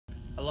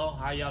Hello,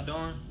 how y'all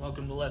doing?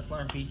 Welcome to Let's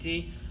Learn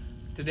PT.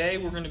 Today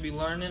we're going to be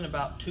learning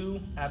about two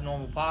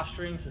abnormal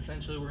posturings.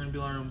 Essentially we're going to be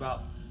learning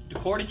about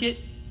Decorticate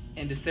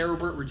and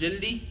Decerebrate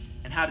rigidity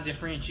and how to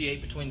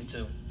differentiate between the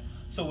two.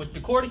 So with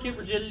Decorticate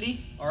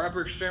rigidity, our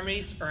upper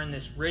extremities are in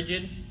this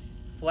rigid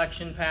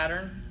flexion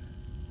pattern,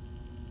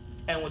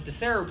 and with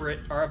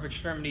Decerebrate, our upper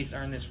extremities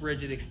are in this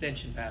rigid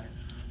extension pattern.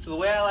 So the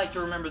way I like to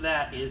remember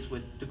that is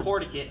with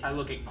Decorticate, I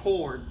look at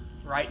cord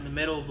right in the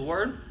middle of the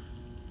word,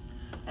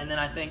 and then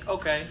I think,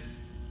 okay,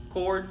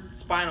 cord,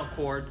 spinal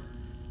cord,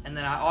 and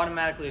then I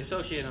automatically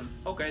associate them.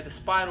 Okay, the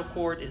spinal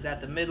cord is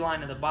at the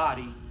midline of the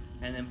body,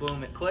 and then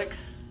boom, it clicks.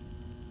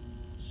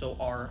 So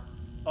our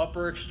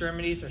upper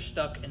extremities are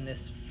stuck in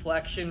this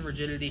flexion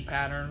rigidity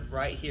pattern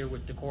right here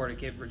with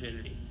Decorticate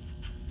rigidity.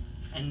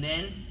 And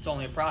then it's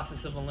only a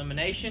process of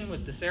elimination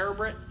with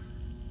Decerebrate.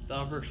 The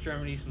upper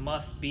extremities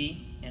must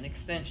be in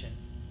extension.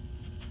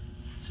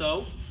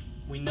 So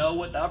we know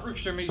what the upper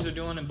extremities are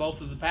doing in both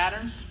of the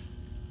patterns.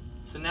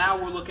 So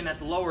now we're looking at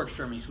the lower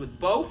extremities. With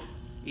both,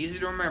 easy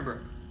to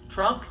remember,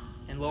 trunk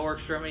and lower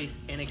extremities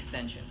in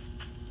extension.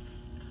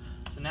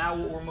 So now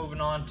what we're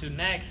moving on to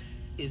next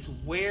is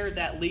where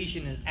that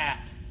lesion is at,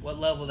 what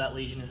level that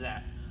lesion is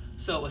at.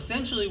 So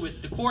essentially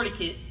with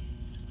Decorticate,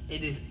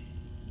 it is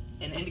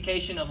an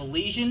indication of a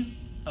lesion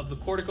of the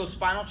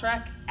corticospinal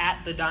tract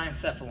at the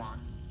diencephalon.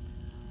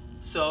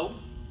 So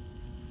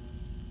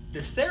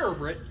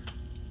Decerebrate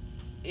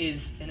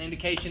is an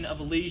indication of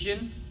a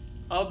lesion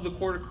of the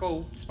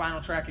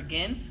corticospinal tract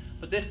again,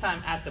 but this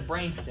time at the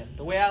brainstem.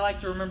 The way I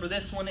like to remember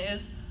this one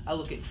is I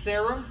look at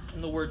cera in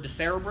the word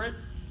Decerebrate,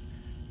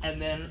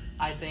 and then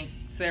I think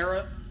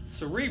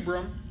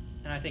cerebrum,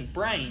 and I think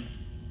brain.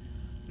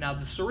 Now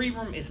the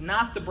cerebrum is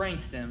not the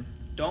brainstem.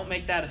 Don't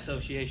make that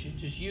association.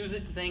 Just use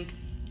it to think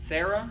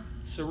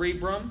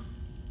cerebrum,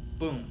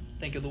 boom.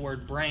 Think of the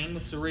word brain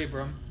with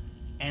cerebrum,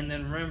 and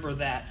then remember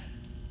that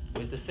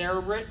with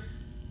Decerebrate,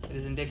 it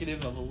is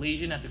indicative of a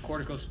lesion at the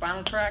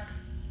corticospinal tract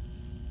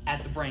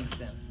at the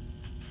brainstem.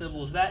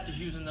 Simple as that, just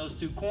using those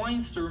two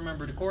coins to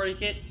remember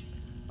Decorticate.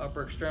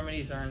 Upper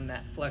extremities are in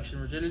that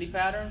flexion rigidity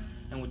pattern,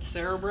 and with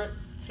Decerebrate,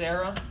 it's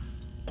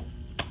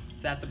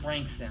at the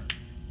brainstem.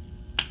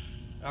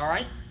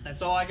 Alright,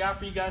 that's all I got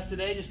for you guys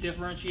today, just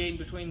differentiating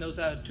between those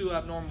two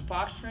abnormal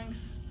posturings.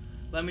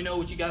 Let me know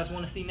what you guys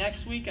want to see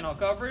next week and I'll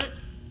cover it.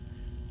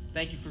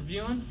 Thank you for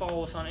viewing.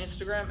 Follow us on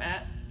Instagram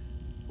at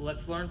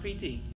Let's Learn PT.